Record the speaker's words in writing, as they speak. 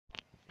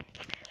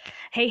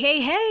Hey,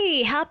 hey,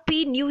 hey!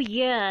 Happy New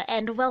Year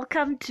and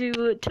welcome to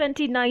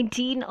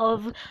 2019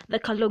 of the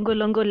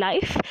Kalongolongo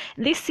life.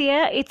 This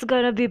year it's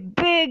gonna be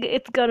big,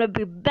 it's gonna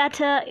be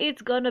better,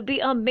 it's gonna be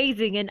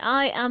amazing, and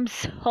I am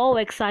so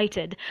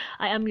excited.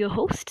 I am your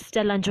host,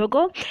 Stella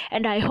Njogo,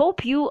 and I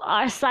hope you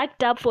are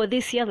psyched up for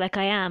this year like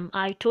I am.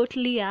 I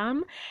totally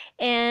am,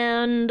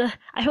 and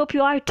I hope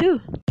you are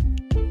too.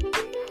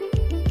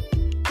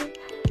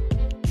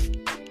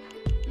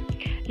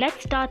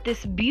 Let's start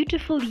this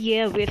beautiful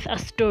year with a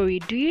story.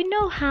 Do you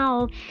know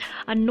how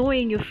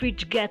annoying your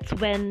fridge gets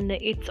when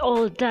it's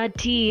all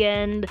dirty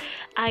and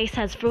ice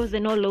has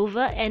frozen all over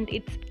and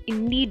it's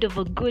in need of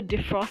a good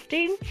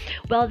defrosting?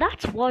 Well,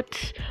 that's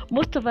what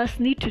most of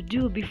us need to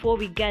do before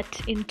we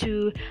get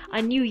into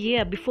a new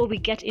year, before we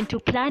get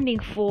into planning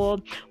for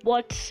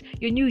what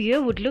your new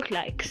year would look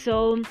like.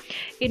 So,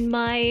 in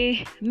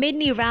my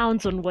many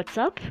rounds on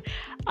WhatsApp,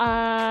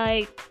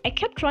 I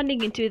kept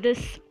running into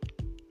this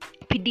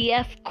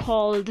PDF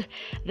called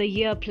The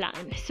Year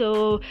Plan.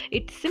 So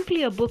it's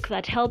simply a book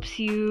that helps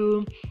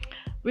you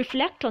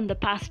reflect on the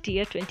past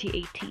year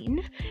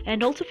 2018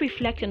 and also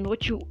reflect on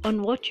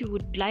what you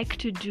would like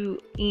to do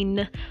in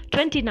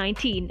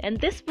 2019. And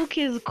this book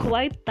is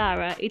quite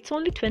thorough. It's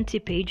only 20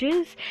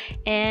 pages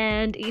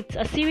and it's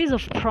a series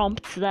of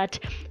prompts that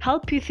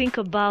help you think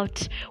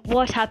about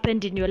what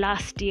happened in your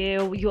last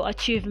year, your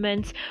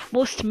achievements,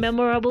 most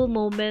memorable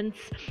moments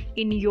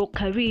in your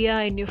career,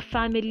 in your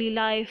family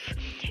life,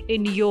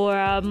 in your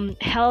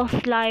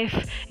health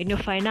life, in your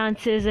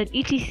finances, and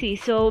etc.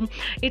 So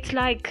it's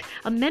like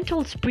a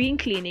mental spring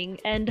cleaning,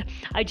 and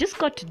I just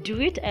got to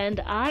do it, and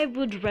I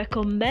would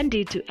recommend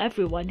it to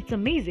everyone. It's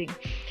amazing.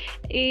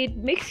 It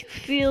makes you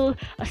feel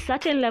a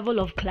certain level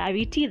of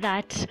clarity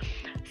that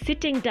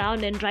sitting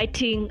down and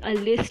writing a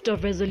list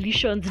of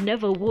resolutions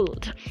never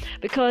would.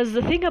 Because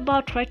the thing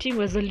about writing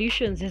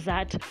resolutions is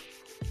that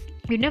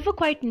you never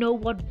quite know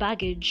what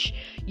baggage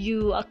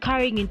you are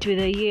carrying into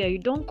the year. You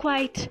don't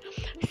quite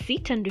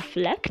sit and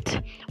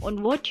reflect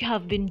on what you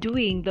have been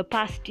doing the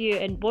past year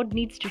and what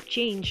needs to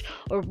change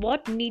or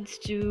what needs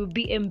to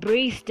be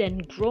embraced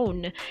and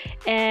grown.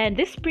 And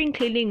this spring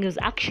cleaning is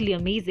actually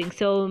amazing.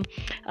 So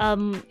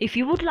if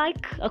you would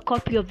like a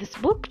copy of this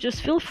book,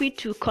 just feel free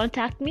to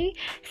contact me,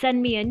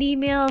 send me an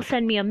email,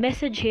 send me a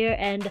message here,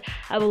 and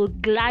I will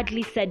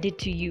gladly send it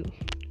to you.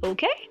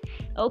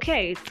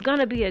 Okay, it's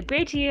gonna be a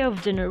great year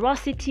of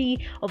generosity,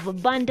 of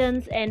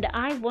abundance, and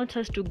I want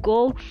us to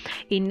go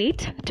in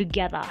it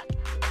together.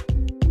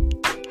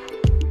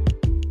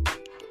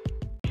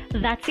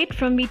 That's it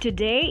from me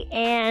today,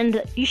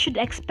 and you should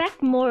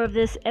expect more of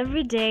this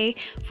every day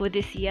for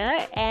this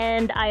year.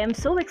 And I am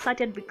so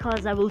excited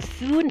because I will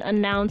soon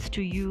announce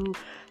to you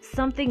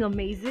something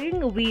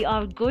amazing. We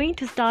are going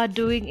to start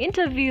doing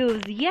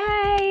interviews.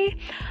 Yay!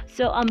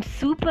 So I'm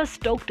super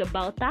stoked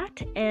about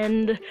that,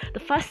 and the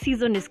first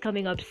season is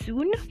coming up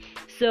soon.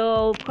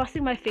 So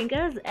crossing my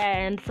fingers,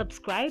 and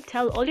subscribe.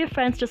 Tell all your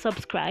friends to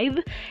subscribe,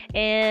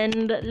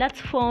 and let's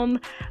form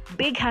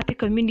big happy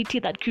community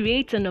that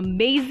creates an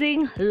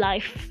amazing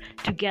life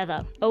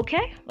together.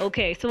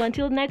 Okay, so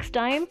until next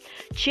time,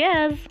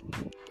 cheers.